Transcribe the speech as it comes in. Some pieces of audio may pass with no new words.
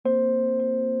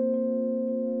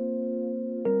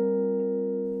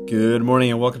Good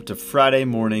morning and welcome to Friday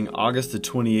morning, August the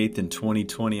 28th in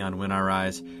 2020 on When I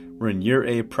Rise. We're in Year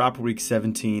A, proper week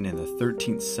 17 and the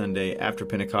 13th Sunday after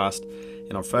Pentecost.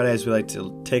 And on Fridays, we like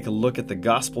to take a look at the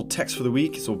gospel text for the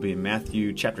week. So we'll be in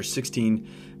Matthew chapter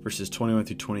 16, verses 21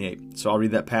 through 28. So I'll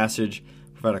read that passage,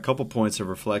 provide a couple points of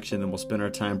reflection, and we'll spend our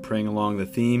time praying along the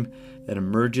theme that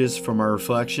emerges from our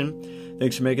reflection.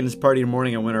 Thanks for making this part of your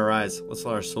morning on When I Rise. Let's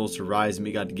allow our souls to rise and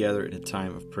meet God together in a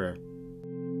time of prayer.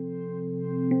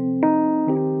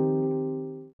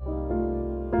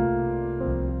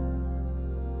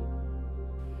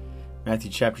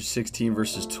 Matthew chapter 16,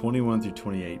 verses 21 through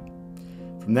 28.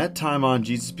 From that time on,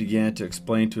 Jesus began to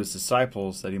explain to his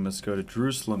disciples that he must go to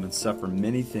Jerusalem and suffer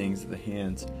many things at the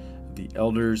hands of the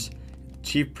elders, the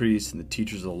chief priests, and the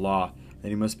teachers of the law, that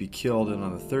he must be killed and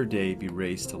on the third day be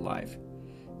raised to life.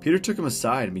 Peter took him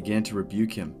aside and began to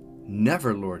rebuke him.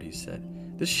 "Never, Lord," he said.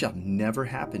 "This shall never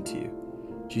happen to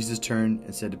you." Jesus turned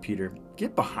and said to Peter,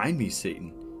 "Get behind me,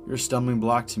 Satan. You're a stumbling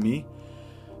block to me.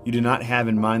 You do not have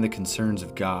in mind the concerns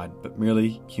of God, but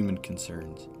merely human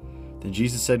concerns." Then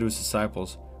Jesus said to his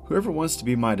disciples, "Whoever wants to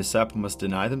be my disciple must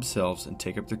deny themselves and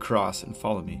take up the cross and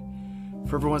follow me.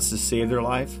 Whoever wants to save their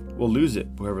life will lose it.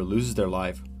 Whoever loses their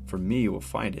life for me will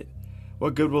find it.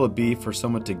 What good will it be for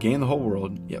someone to gain the whole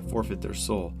world, yet forfeit their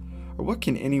soul? Or what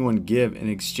can anyone give in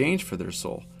exchange for their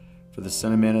soul? For the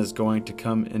Son of Man is going to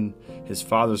come in his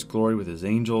Father's glory with his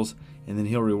angels, and then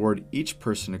he'll reward each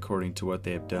person according to what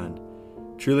they have done.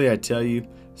 Truly I tell you,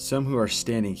 some who are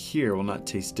standing here will not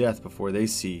taste death before they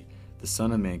see the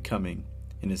Son of Man coming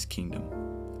in his kingdom."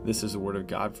 This is the word of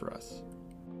God for us.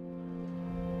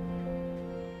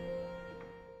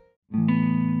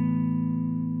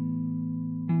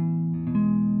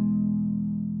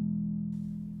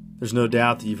 There's no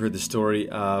doubt that you've heard the story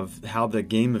of how the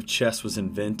game of chess was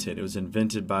invented. It was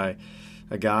invented by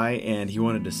a guy, and he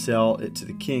wanted to sell it to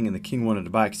the king, and the king wanted to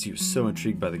buy it because he was so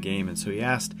intrigued by the game. And so he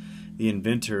asked the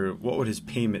inventor what would his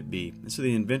payment be. And so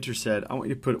the inventor said, "I want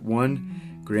you to put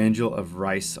 1 granule of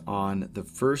rice on the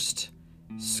first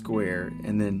square,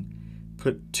 and then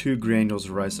put 2 granules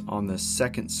of rice on the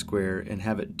second square, and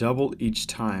have it double each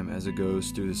time as it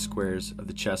goes through the squares of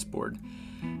the chessboard."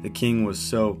 The king was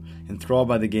so enthralled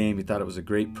by the game, he thought it was a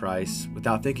great price,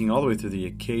 without thinking all the way through the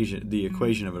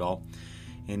equation of it all.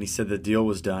 And he said the deal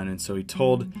was done, and so he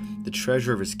told the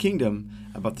treasurer of his kingdom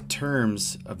about the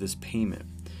terms of this payment.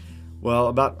 Well,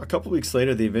 about a couple weeks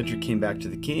later, the inventor came back to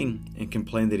the king and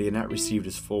complained that he had not received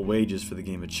his full wages for the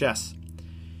game of chess.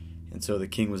 And so the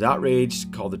king was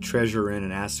outraged, called the treasurer in,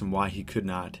 and asked him why he could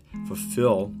not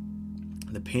fulfill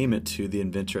the payment to the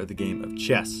inventor of the game of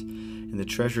chess. And the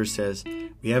treasurer says,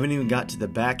 "We haven't even got to the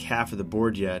back half of the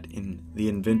board yet, and the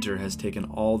inventor has taken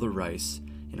all the rice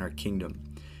in our kingdom."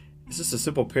 It's just a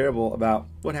simple parable about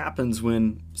what happens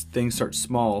when things start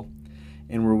small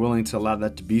and we're willing to allow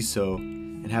that to be so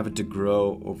and have it to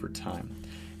grow over time.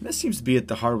 And that seems to be at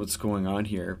the heart of what's going on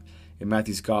here in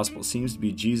Matthew's gospel. It seems to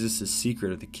be Jesus'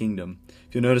 secret of the kingdom.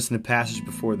 If you'll notice in the passage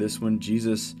before this one,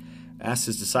 Jesus asked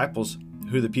his disciples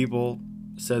who the people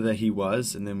said that he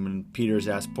was, and then when Peter is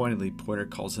asked pointedly, Peter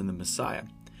calls him the Messiah.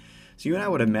 So you and I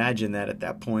would imagine that at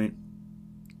that point,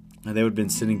 they would have been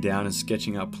sitting down and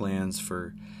sketching out plans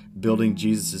for building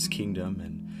Jesus' kingdom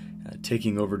and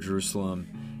taking over Jerusalem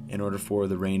in order for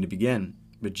the reign to begin.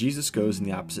 But Jesus goes in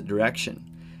the opposite direction.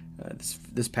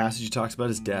 This passage talks about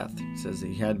his death. He says that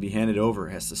he had to be handed over,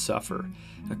 has to suffer.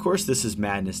 And of course, this is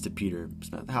madness to Peter.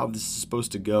 It's not how this is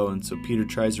supposed to go, and so Peter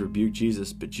tries to rebuke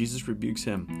Jesus, but Jesus rebukes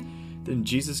him. Then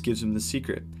Jesus gives him the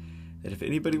secret that if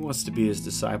anybody wants to be his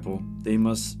disciple, they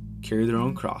must carry their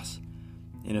own cross.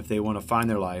 And if they want to find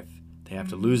their life, they have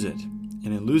to lose it. And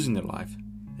in losing their life,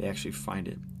 they actually find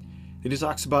it. Then he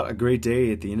talks about a great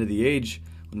day at the end of the age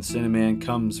when the Son of Man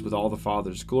comes with all the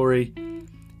Father's glory,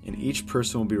 and each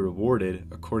person will be rewarded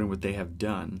according to what they have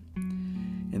done.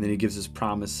 And then he gives his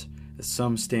promise that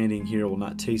some standing here will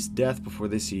not taste death before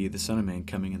they see the Son of Man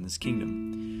coming in this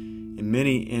kingdom. And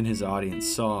many in his audience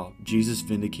saw Jesus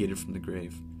vindicated from the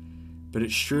grave. But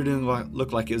it sure didn't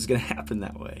look like it was going to happen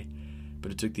that way.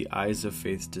 But it took the eyes of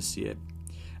faith to see it.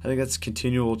 I think that's a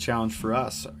continual challenge for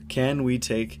us. Can we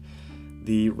take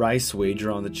the rice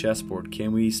wager on the chessboard?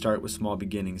 Can we start with small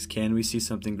beginnings? Can we see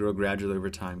something grow gradually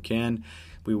over time? Can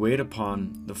we wait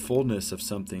upon the fullness of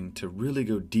something to really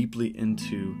go deeply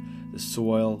into the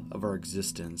soil of our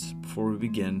existence before we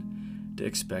begin to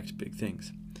expect big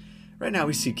things? Right now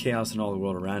we see chaos in all the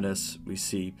world around us. We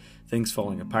see things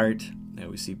falling apart.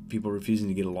 We see people refusing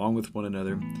to get along with one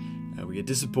another. We get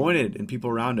disappointed in people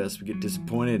around us. We get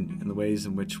disappointed in the ways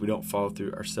in which we don't follow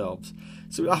through ourselves.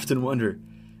 So we often wonder,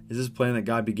 is this plan that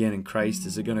God began in Christ,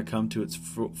 is it going to come to its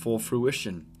full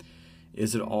fruition?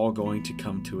 is it all going to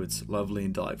come to its lovely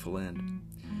and delightful end?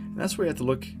 And that's where you have to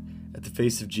look at the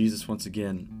face of Jesus once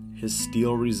again, his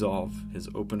steel resolve, his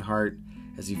open heart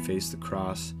as he faced the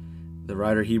cross. The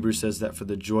writer of Hebrews says that for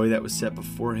the joy that was set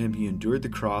before him, he endured the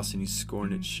cross and he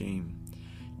scorned its shame.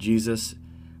 Jesus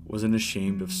wasn't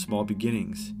ashamed of small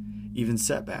beginnings, even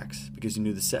setbacks, because he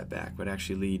knew the setback would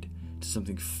actually lead to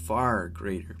something far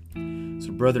greater.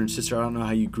 So brother and sister, I don't know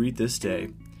how you greet this day,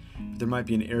 but there might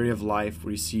be an area of life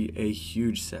where you see a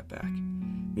huge setback.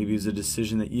 Maybe it was a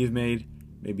decision that you've made,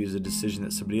 maybe it was a decision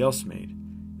that somebody else made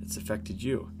that's affected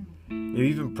you. Maybe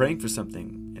you've been praying for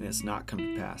something and it's not come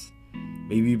to pass.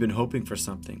 Maybe you've been hoping for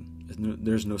something.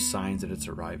 There's no signs that it's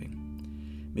arriving.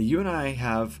 May you and I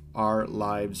have our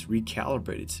lives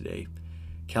recalibrated today,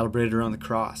 calibrated around the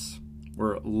cross,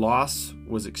 where loss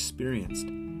was experienced,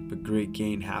 but great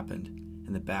gain happened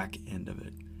in the back end of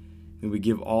it. May we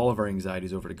give all of our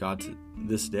anxieties over to God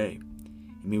this day.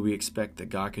 And may we expect that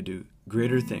God could do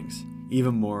greater things,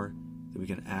 even more than we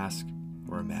can ask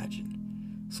or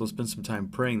imagine. So let's spend some time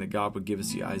praying that God would give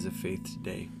us the eyes of faith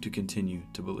today to continue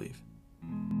to believe.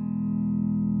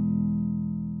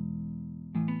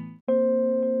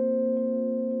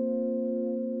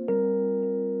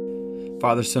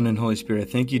 Father, Son, and Holy Spirit,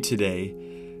 I thank you today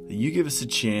that you give us a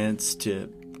chance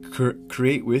to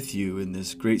create with you in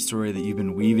this great story that you've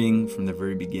been weaving from the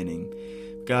very beginning.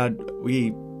 God, we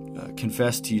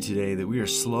confess to you today that we are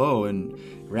slow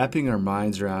in wrapping our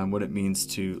minds around what it means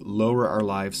to lower our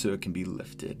lives so it can be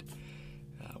lifted.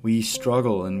 We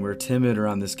struggle and we're timid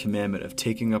around this commandment of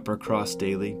taking up our cross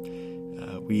daily.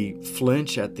 We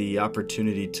flinch at the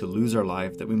opportunity to lose our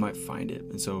life that we might find it.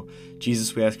 And so,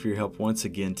 Jesus, we ask for your help once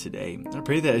again today. And I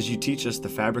pray that as you teach us the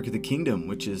fabric of the kingdom,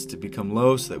 which is to become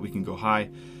low so that we can go high,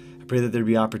 I pray that there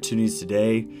be opportunities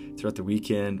today, throughout the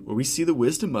weekend, where we see the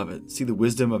wisdom of it, see the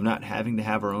wisdom of not having to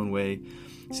have our own way,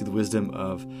 see the wisdom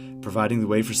of providing the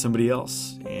way for somebody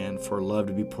else and for love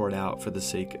to be poured out for the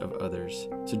sake of others.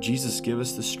 So Jesus, give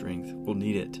us the strength. We'll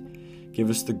need it. Give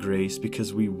us the grace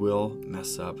because we will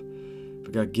mess up.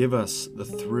 But God, give us the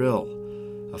thrill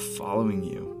of following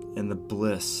you and the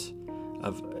bliss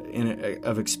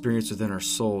of experience within our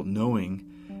soul,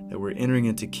 knowing that we're entering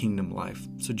into kingdom life.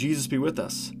 So Jesus, be with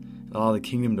us. Allow the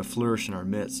kingdom to flourish in our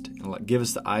midst and give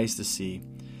us the eyes to see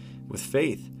with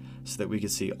faith so that we can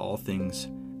see all things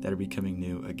that are becoming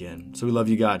new again. So we love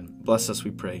you, God. Bless us,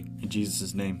 we pray. In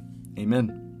Jesus' name,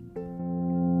 amen.